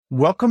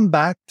Welcome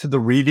back to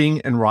the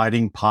Reading and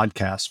Writing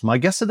Podcast. My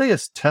guest today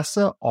is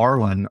Tessa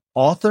Arlen,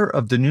 author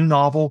of the new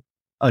novel,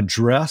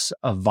 Address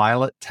of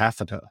Violet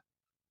Taffeta.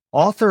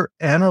 Author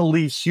Anna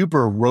Lee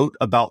Huber wrote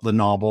about the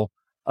novel,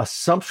 a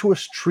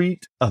sumptuous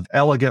treat of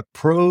elegant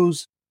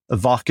prose,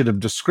 evocative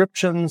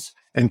descriptions,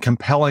 and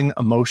compelling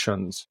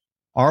emotions.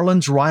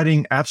 Arlen's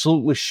writing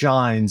absolutely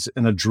shines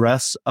in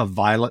Address of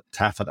Violet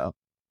Taffeta.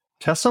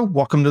 Tessa,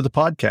 welcome to the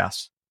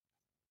podcast.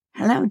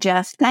 Hello,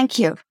 Jeff. Thank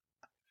you.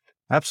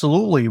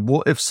 Absolutely.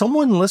 Well, if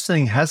someone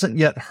listening hasn't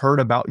yet heard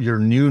about your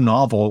new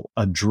novel,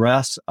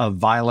 Address of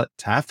Violet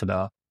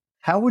Taffeta,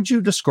 how would you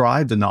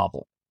describe the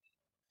novel?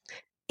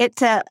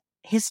 It's a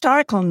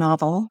historical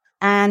novel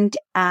and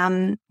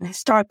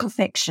historical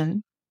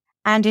fiction,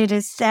 and it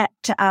is set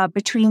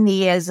between the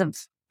years of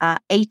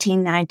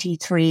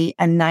 1893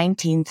 and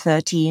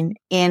 1913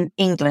 in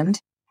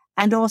England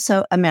and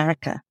also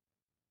America.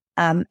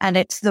 And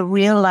it's the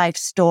real life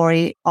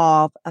story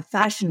of a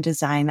fashion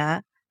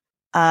designer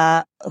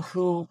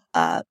who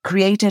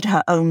created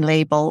her own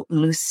label,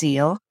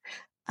 Lucille,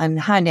 and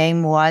her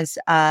name was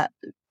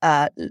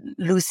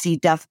Lucy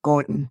Duff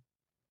Gordon.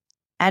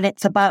 And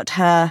it's about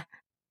her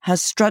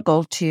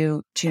struggle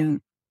to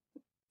in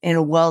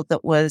a world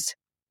that was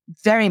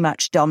very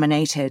much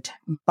dominated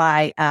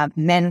by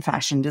men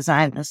fashion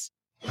designers,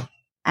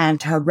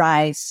 and her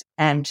rise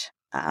and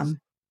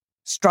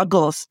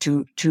struggles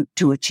to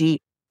achieve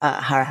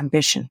her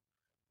ambition.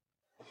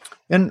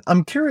 And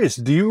I'm curious,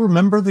 do you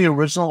remember the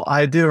original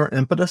idea or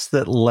impetus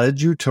that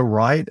led you to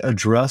write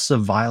Address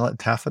of Violet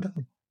Taffeta?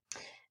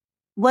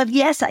 Well,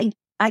 yes, I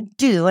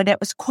do. And it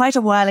was quite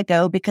a while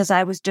ago because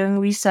I was doing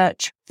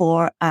research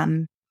for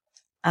an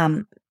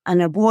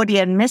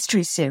Edwardian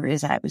mystery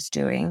series I was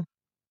doing.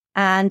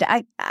 And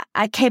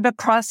I came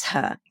across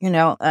her,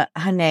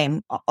 her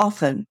name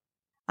often.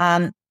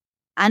 And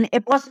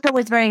it wasn't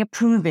always very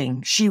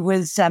approving. She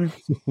was a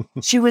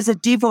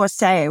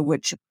divorcee,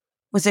 which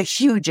was a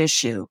huge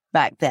issue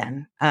back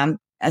then,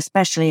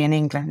 especially in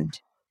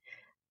England.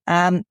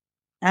 So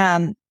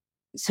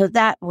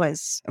that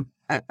was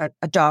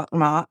a dark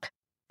mark.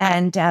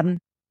 And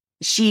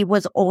she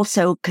was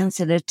also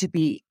considered to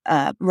be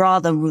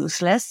rather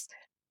ruthless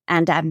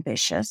and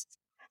ambitious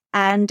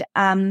and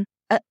a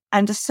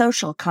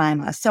social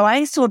climber. So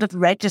I sort of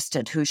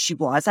registered who she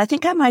was. I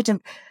think I might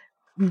have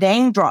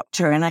name dropped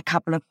her in a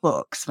couple of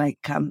books, like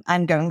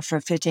I'm Going for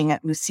a Fitting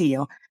at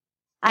Lucille.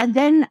 And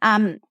then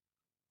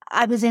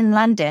I was in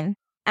London,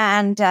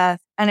 and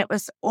it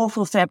was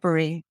awful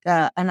February,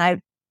 and I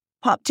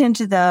popped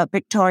into the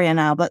Victoria and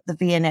Albert, the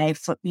V&A,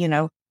 for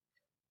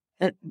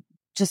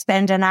to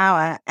spend an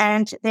hour,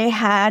 and they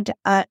had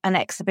an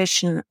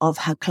exhibition of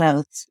her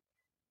clothes,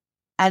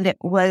 and it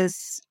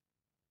was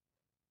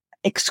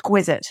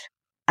exquisite.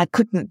 I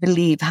couldn't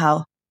believe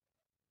how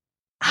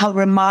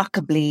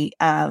remarkably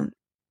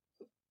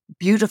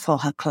beautiful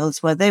her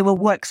clothes were. They were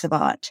works of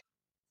art,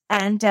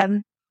 and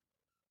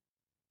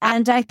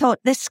I thought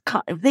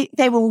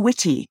they were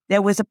witty.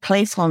 There was a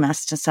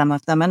playfulness to some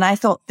of them. And I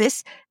thought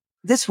this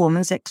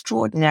woman's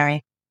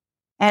extraordinary.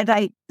 And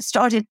I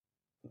started,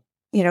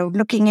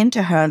 looking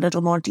into her a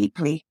little more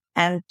deeply,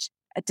 and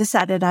I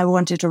decided I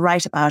wanted to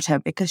write about her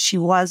because she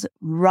was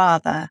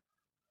rather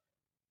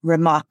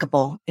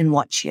remarkable in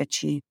what she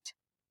achieved.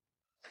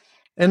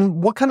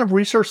 And what kind of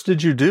research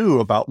did you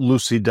do about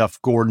Lucy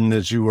Duff Gordon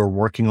as you were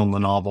working on the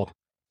novel?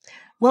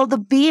 Well,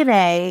 the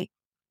V&A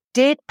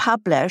did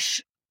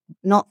publish,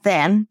 not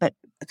then, but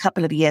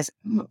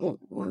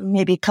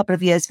maybe a couple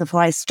of years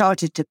before I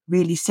started to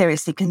really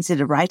seriously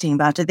consider writing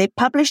about it, they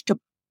published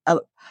a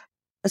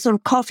sort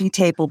of coffee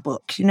table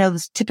book,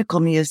 this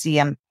typical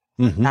museum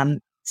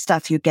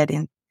stuff you get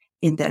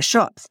in their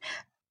shops.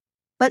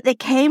 But they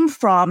came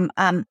from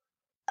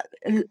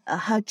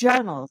her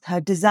journals,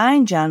 her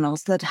design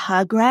journals that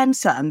her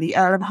grandson, the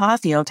Earl of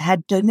Harfield,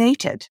 had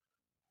donated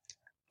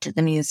to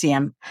the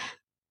museum.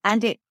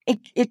 And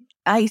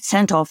I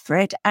sent off for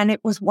it, and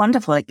it was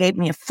wonderful. It gave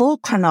me a full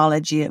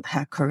chronology of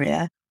her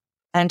career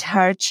and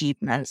her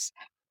achievements,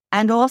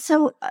 and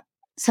also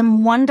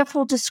some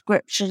wonderful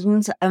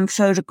descriptions and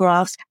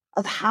photographs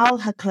of how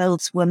her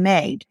clothes were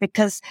made,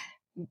 because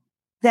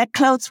their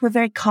clothes were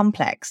very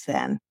complex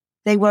then.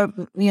 They were,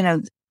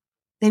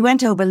 they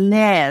went over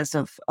layers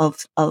of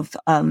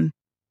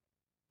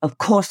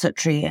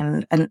corsetry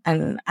and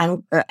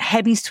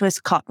heavy Swiss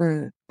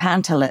cotton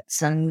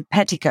pantalettes and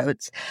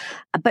petticoats.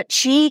 But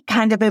she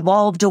kind of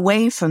evolved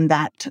away from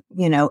that,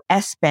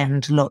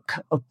 S-bend look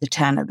of the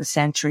turn of the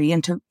century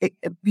into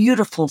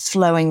beautiful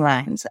flowing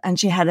lines. And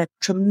she had a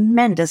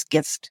tremendous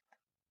gift,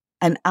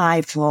 an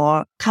eye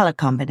for color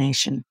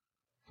combination.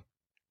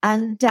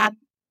 And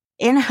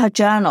in her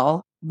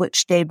journal,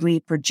 which they'd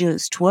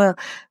reproduced, were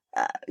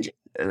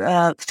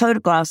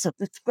photographs of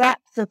the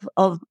scraps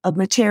of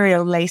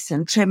material, lace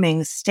and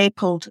trimmings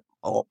stapled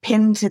or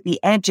pinned to the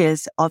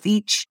edges of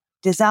each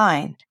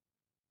design.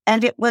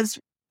 And it was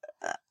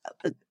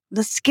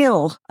the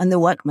skill and the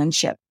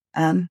workmanship,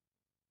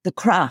 the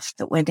craft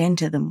that went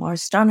into them were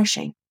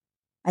astonishing.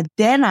 And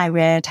then I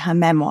read her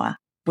memoir,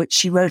 which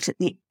she wrote at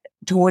the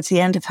towards the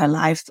end of her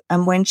life,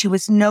 and when she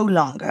was no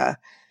longer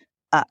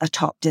a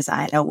top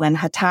designer, when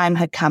her time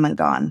had come and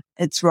gone.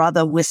 It's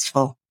rather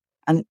wistful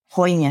and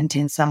poignant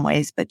in some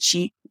ways, but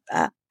she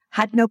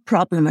had no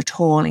problem at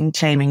all in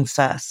claiming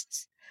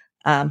firsts.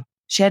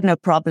 She had no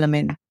problem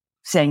in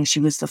saying she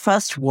was the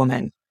first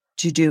woman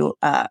to do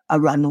a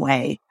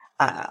runway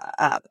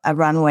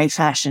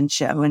fashion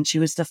show, and she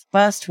was the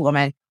first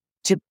woman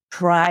to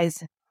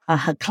prize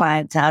her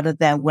clients out of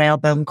their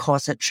whalebone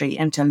corsetry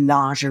into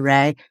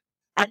lingerie.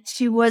 And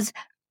she was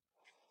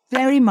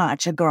very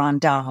much a grande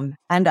dame,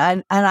 and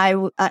I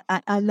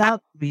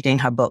loved reading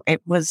her book.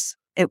 It was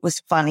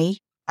funny.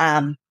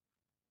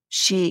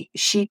 She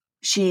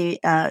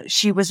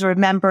was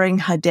remembering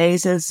her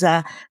days as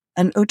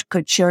an haute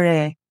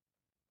couture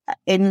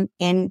in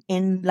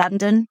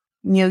London,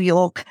 New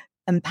York,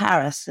 and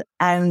Paris,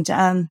 and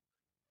that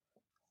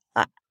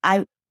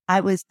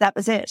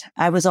was it.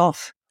 I was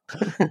off.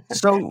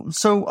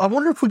 So I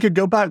wonder if we could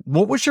go back.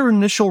 What was your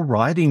initial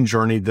writing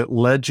journey that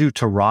led you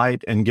to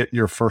write and get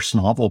your first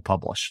novel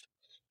published?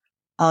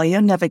 Oh,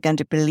 you're never going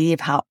to believe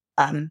how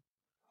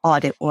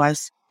odd it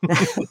was.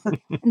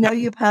 No,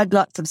 you've heard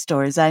lots of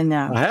stories, I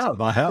know.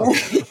 I have.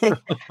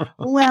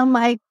 Well,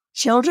 my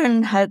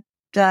children had,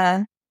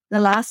 the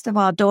last of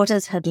our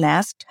daughters had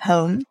left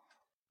home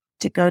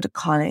to go to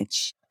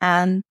college.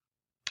 And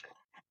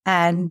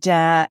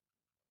I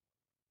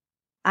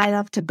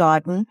love to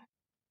garden.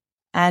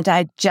 And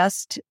I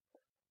just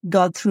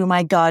got through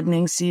my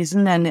gardening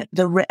season, and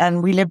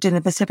we lived in the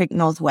Pacific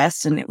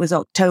Northwest, and it was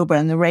October,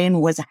 and the rain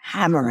was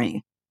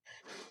hammering.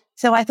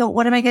 So I thought,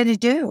 what am I going to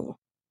do?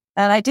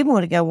 And I didn't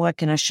want to go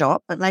work in a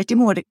shop, and I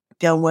didn't want to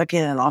go work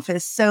in an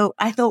office. So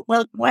I thought,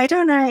 well, why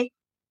don't I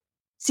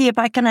see if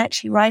I can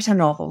actually write a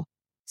novel?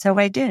 So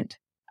I did.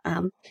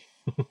 And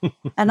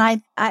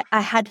I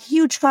had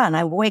huge fun.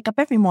 I would wake up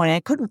every morning. I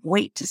couldn't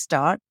wait to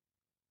start.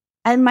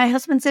 And my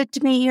husband said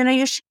to me,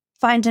 you should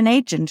find an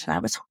agent. And I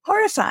was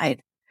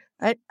horrified.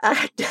 I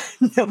had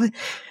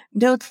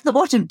no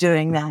thought of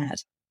doing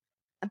that.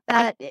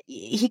 But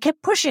he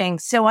kept pushing.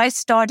 So I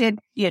started,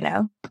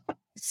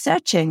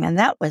 searching. And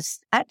that was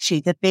actually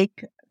the big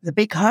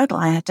hurdle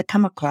I had to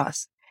come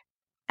across.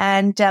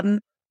 And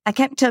I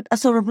kept a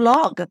sort of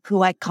log of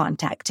who I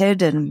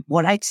contacted and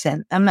what I'd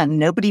sent them, and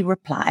nobody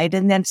replied.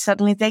 And then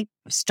suddenly they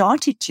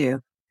started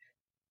to.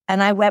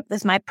 And I went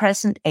with my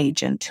present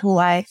agent, who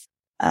we're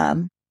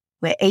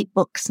 8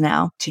 books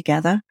now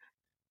together.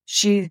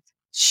 She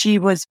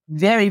was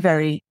very,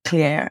 very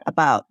clear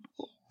about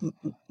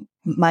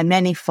my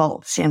many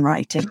faults in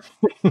writing.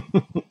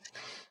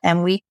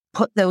 And we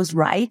put those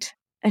right.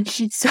 And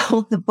she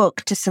sold the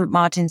book to St.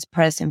 Martin's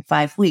Press in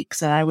 5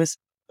 weeks. And I was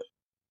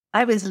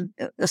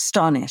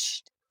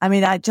astonished. I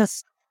mean,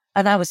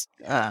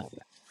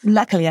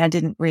 luckily I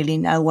didn't really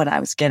know what I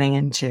was getting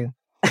into.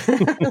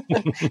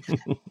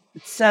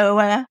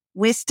 So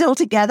we're still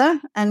together,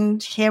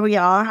 and here we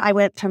are. I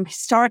went from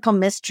historical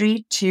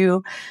mystery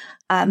to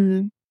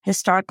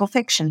historical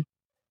fiction.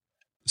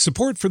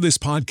 Support for this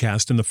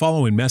podcast and the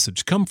following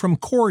message come from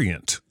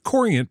Corient.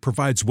 Corient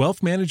provides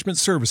wealth management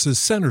services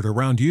centered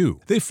around you.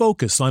 They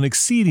focus on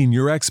exceeding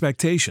your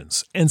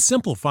expectations and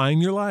simplifying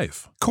your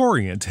life.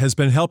 Corient has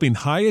been helping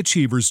high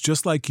achievers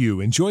just like you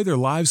enjoy their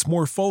lives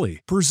more fully,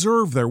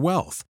 preserve their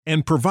wealth,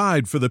 and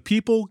provide for the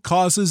people,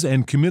 causes,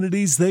 and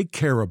communities they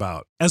care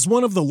about. As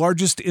one of the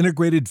largest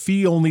integrated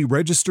fee-only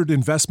registered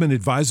investment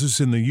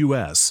advisors in the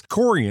U.S.,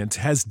 Corient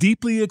has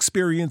deeply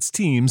experienced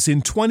teams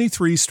in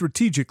 23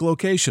 strategic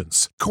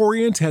locations.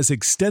 Corient has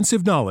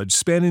extensive knowledge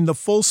spanning the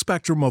full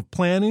spectrum of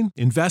planning,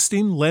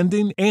 investing,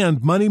 lending,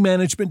 and money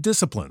management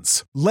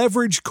disciplines.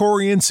 Leverage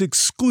Corient's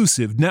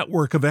exclusive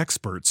network of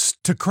experts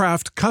to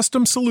craft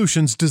custom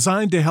solutions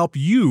designed to help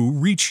you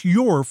reach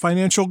your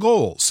financial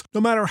goals,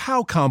 no matter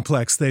how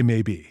complex they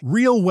may be.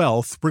 Real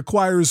wealth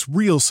requires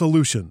real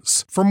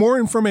solutions. For more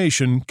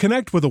information,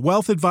 connect with a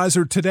wealth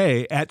advisor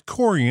today at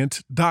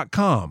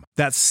Corient.com.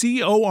 That's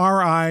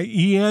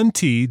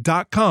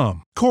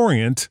Corient.com.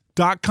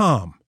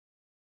 Corient.com.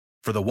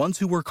 For the ones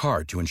who work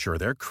hard to ensure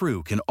their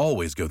crew can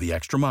always go the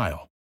extra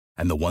mile,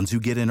 and the ones who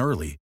get in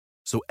early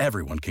so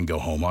everyone can go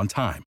home on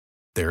time,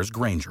 there's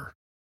Grainger,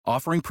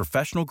 offering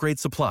professional-grade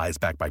supplies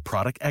backed by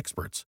product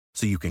experts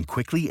so you can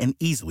quickly and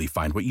easily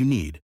find what you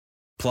need.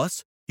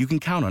 Plus, you can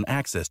count on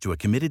access to a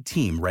committed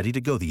team ready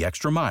to go the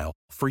extra mile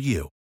for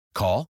you.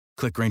 Call,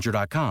 click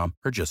Grainger.com,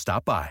 or just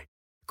stop by.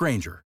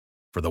 Grainger,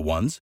 for the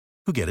ones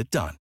who get it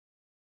done.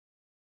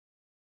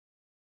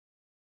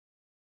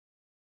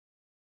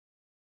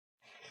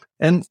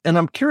 And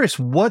I'm curious,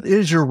 what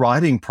is your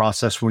writing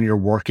process when you're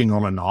working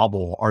on a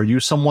novel? Are you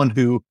someone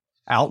who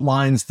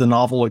outlines the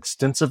novel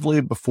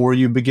extensively before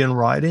you begin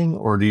writing,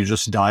 or do you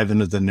just dive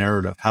into the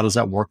narrative? How does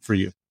that work for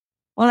you?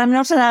 Well, I'm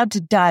not allowed to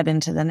dive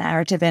into the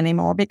narrative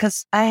anymore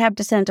because I have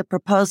to send a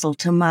proposal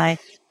to my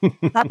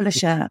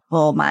publisher,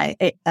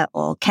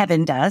 or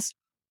Kevin does,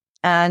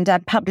 and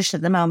I'm published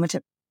at the moment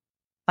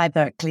by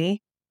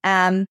Berkeley.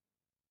 And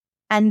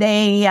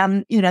they,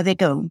 they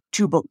go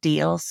 2-book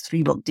deals,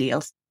 3-book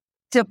deals.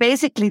 So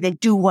basically, they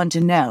do want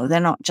to know.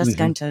 They're not just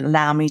going to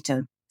allow me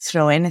to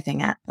throw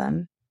anything at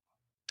them.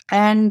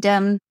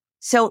 And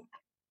so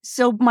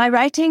my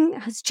writing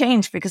has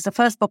changed because the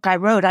first book I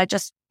wrote, I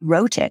just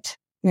wrote it,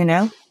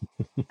 and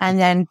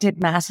then did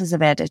masses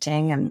of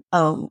editing. And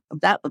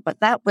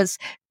that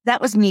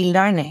was me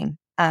learning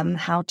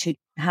how to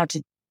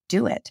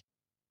do it.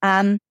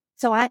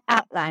 So I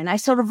outline. I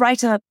sort of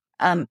write a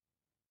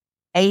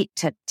 8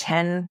 to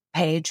 10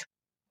 page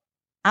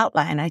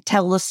outline. I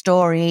tell the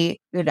story,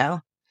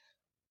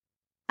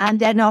 and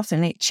then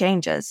often it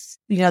changes.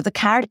 The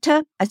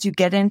character, as you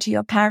get into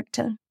your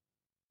character,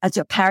 as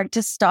your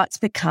character starts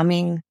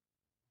becoming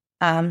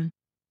the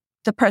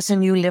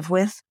person you live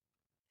with,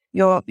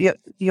 your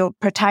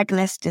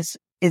protagonist is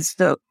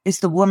the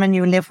woman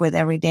you live with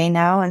every day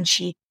now, and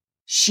she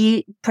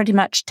pretty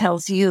much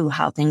tells you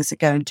how things are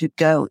going to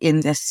go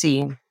in this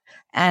scene,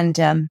 and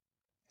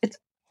it's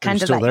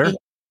kind of like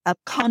a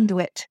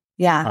conduit.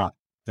 Yeah.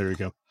 There you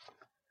go.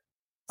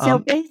 So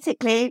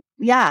basically,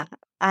 yeah,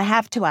 I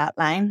have to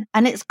outline,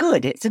 and it's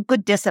good. It's a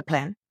good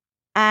discipline.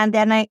 And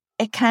then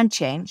it can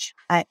change.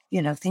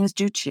 Things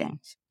do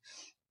change.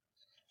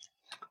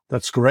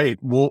 That's great.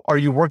 Well, are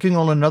you working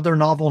on another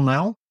novel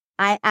now?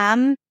 I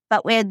am,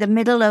 but we're in the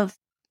middle of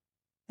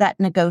that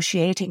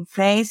negotiating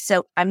phase.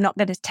 So I'm not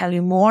going to tell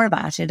you more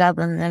about it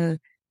other than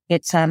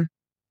it's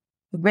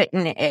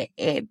written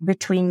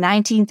between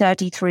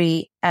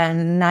 1933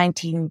 and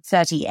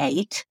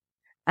 1938.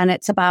 And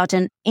it's about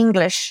an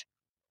English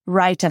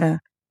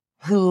writer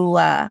who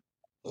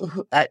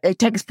it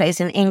takes place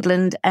in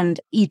England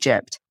and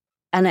Egypt,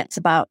 and it's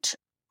about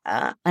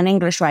an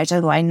English writer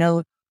who I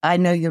know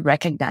you'd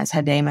recognize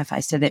her name if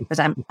I said it, but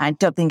I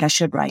don't think I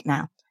should right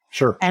now.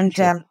 Sure. And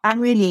sure. I'm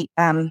really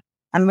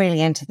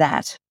into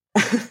that.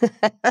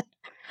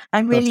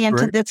 I'm really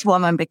into this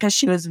woman because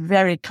she was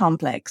very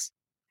complex,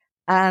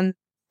 and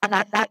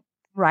I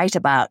write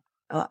about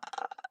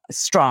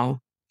strong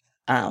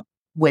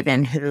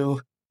women who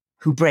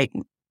break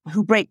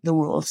the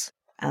rules.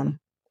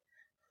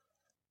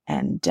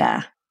 And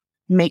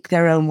make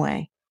their own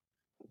way.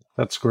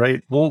 That's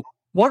great. Well,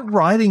 what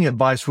writing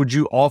advice would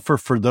you offer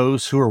for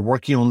those who are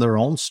working on their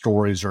own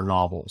stories or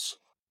novels?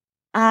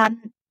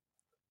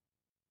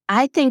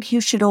 I think you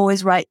should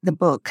always write the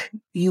book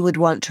you would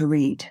want to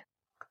read.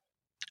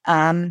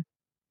 And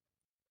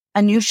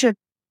you should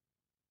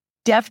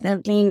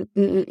definitely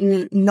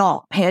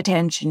not pay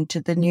attention to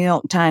the New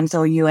York Times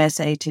or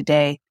USA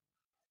Today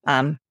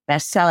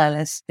bestseller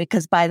list,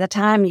 because by the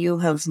time you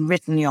have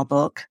written your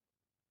book,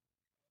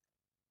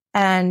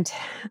 and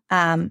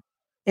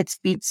it's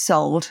been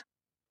sold,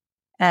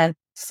 and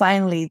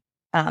finally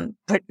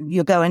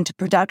you go into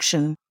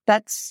production,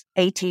 that's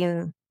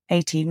 18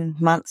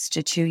 months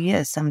to 2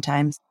 years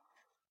sometimes.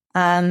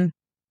 And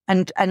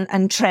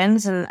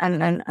trends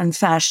and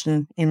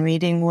fashion in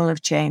reading will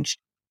have changed.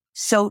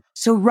 So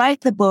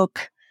write the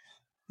book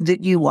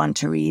that you want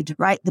to read.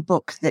 Write the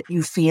book that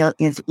you feel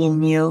is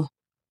in you,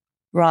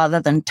 rather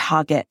than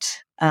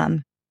target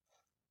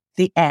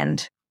the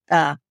end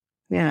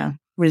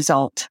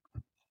result.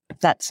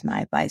 That's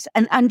my advice.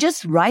 And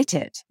just write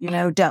it.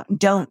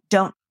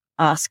 Don't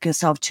ask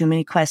yourself too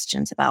many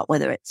questions about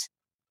whether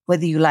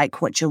you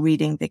like what you're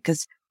reading,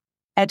 because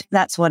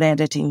that's what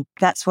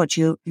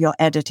your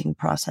editing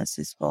process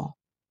is for.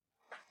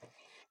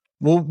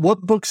 Well,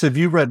 what books have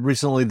you read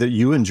recently that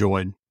you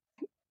enjoyed?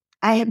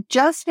 I have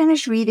just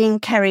finished reading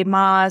Kerry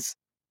Maher's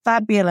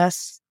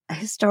fabulous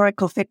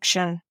historical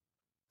fiction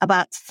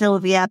about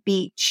Sylvia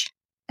Beach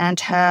and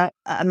her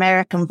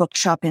American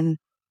bookshop in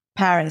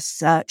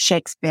Paris,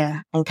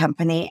 Shakespeare and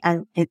Company,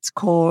 and it's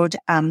called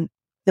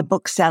The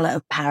Bookseller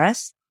of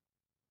Paris.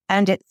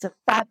 And it's a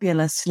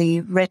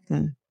fabulously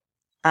written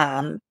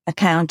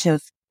account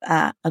of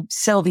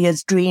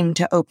Sylvia's dream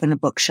to open a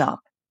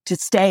bookshop, to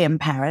stay in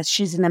Paris.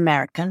 She's an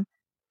American.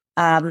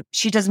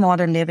 She doesn't want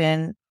to live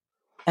in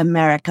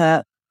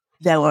America.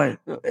 There were,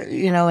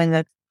 in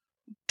the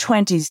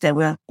 1920s, there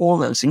were all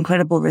those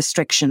incredible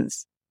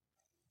restrictions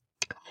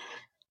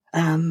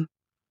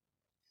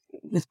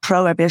with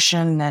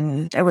prohibition,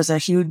 and there was a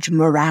huge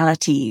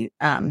morality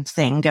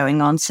thing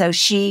going on. So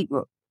she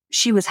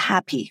was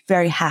happy,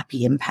 very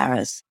happy in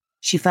Paris.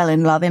 She fell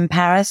in love in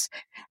Paris,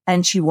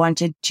 and she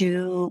wanted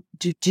to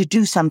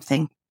do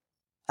something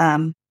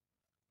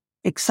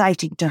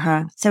exciting to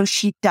her. So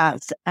she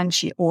does, and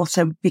she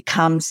also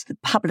becomes the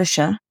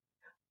publisher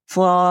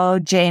for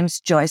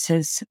James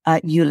Joyce's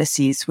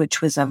Ulysses,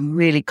 which was a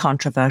really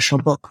controversial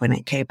book when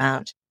it came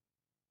out.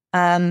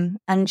 And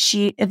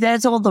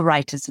there's all the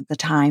writers of the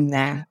time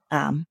there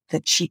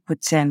that she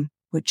puts in,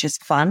 which is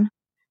fun.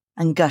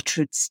 And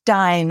Gertrude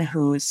Stein,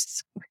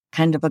 who's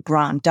kind of a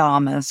grande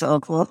dame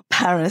of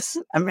Paris,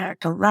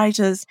 American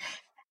writers.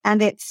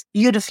 And it's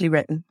beautifully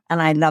written,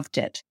 and I loved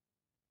it.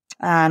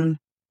 I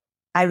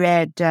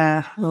read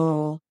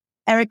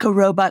Erica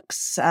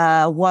Roebuck's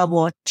World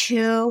War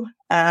II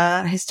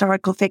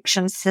historical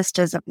fiction,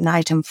 Sisters of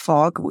Night and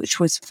Fog, which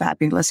was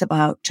fabulous,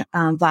 about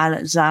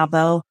Violet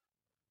Szabo,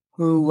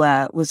 who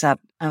was a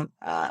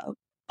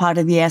part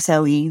of the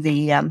SOE,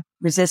 the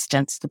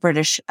resistance, the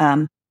British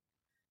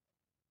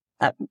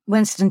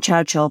Winston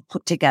Churchill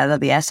put together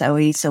the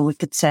SOE so we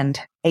could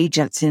send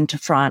agents into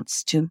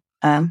France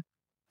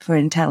for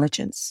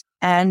intelligence.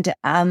 And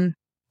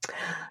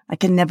I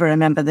can never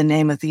remember the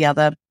name of the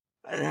other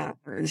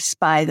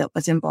spy that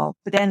was involved.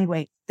 But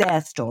anyway,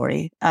 their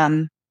story,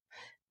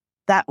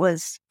 that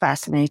was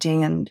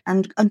fascinating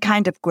and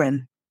kind of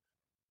grim.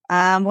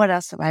 What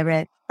else have I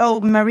read?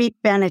 Oh, Marie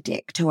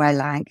Benedict, who I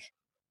like.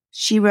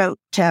 She wrote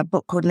a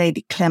book called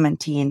Lady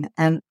Clementine.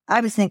 And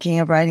I was thinking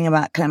of writing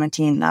about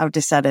Clementine. And I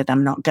decided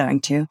I'm not going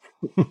to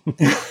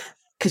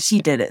because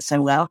she did it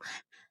so well.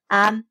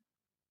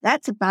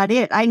 That's about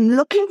it. I'm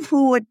looking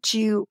forward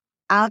to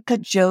Alka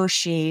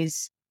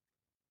Joshi's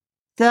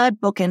third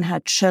book in her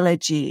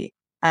trilogy.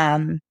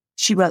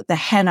 She wrote The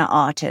Henna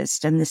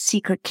Artist and The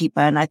Secret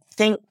Keeper. And I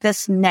think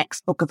this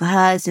next book of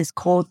hers is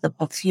called The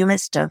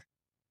Perfumist of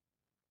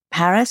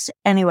Paris.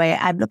 Anyway,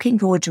 I'm looking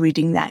forward to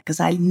reading that because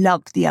I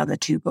loved the other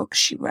two books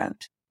she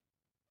wrote.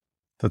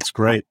 That's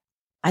great.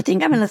 I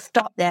think I'm going to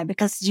stop there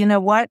because you know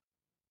what?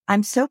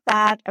 I'm so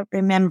bad at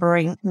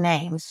remembering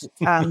names.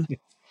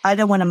 I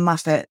don't want to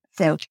muff it.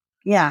 So,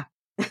 yeah.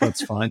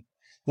 That's fine.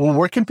 Well,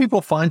 where can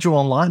people find you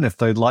online if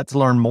they'd like to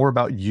learn more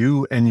about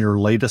you and your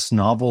latest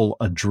novel,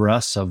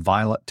 Address of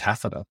Violet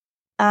Taffeta?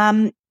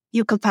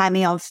 You can find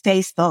me on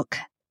Facebook,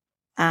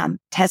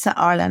 Tessa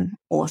Arlen,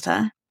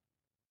 author,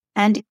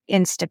 and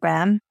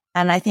Instagram.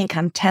 And I think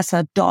I'm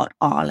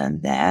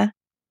Tessa.Arlen there.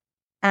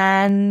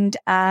 And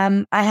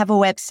I have a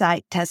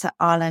website,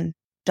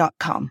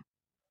 tessaarlen.com.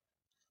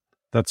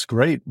 That's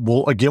great.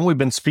 Well, again, we've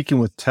been speaking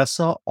with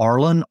Tessa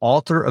Arlen,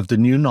 author of the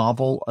new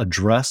novel,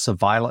 Address of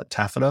Violet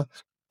Taffeta.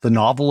 The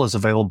novel is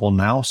available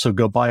now, so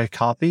go buy a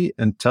copy.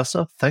 And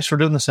Tessa, thanks for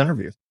doing this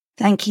interview.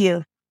 Thank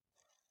you.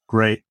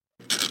 Great.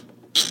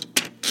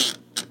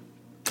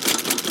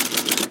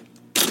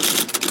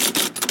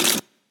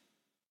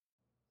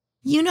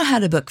 You know how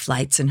to book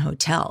flights and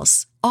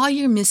hotels. All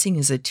you're missing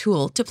is a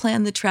tool to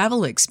plan the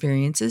travel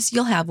experiences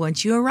you'll have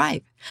once you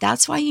arrive.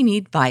 That's why you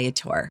need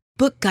Viator.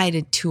 Book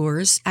guided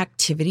tours,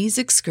 activities,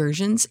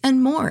 excursions,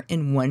 and more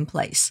in one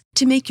place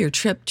to make your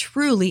trip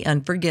truly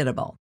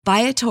unforgettable.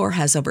 Viator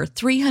has over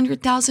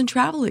 300,000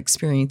 travel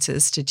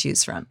experiences to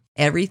choose from.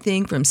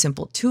 Everything from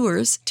simple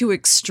tours to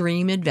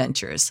extreme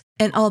adventures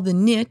and all the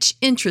niche,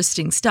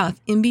 interesting stuff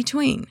in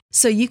between.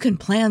 So you can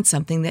plan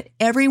something that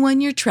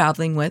everyone you're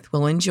traveling with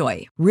will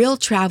enjoy. Real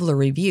traveler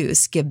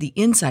reviews give the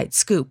inside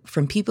scoop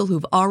from people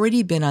who've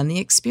already been on the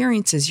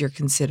experiences you're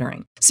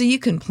considering. So you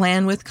can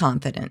plan with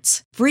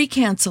confidence. Free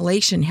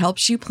cancellation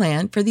helps you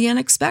plan for the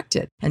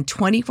unexpected. And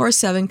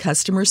 24/7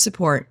 customer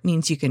support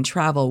means you can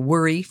travel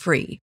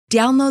worry-free.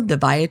 Download the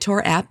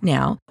Viator app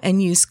now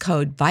and use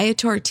code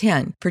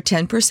Viator10 for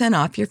 10%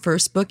 off your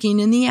first booking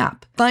in the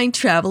app. Find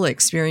travel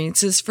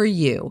experiences for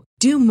you.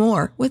 Do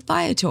more with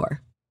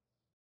Viator.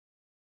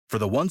 For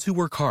the ones who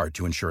work hard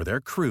to ensure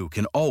their crew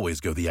can always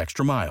go the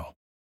extra mile,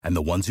 and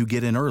the ones who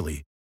get in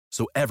early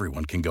so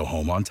everyone can go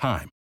home on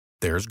time,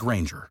 there's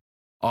Grainger,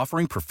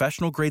 offering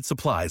professional-grade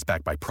supplies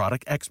backed by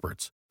product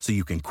experts so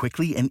you can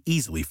quickly and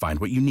easily find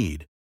what you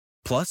need.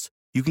 Plus,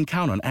 you can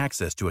count on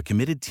access to a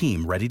committed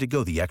team ready to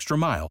go the extra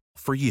mile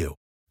for you.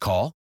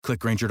 Call, click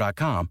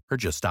Grainger.com, or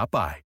just stop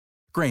by.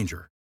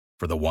 Grainger,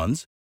 for the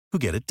ones who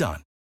get it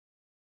done.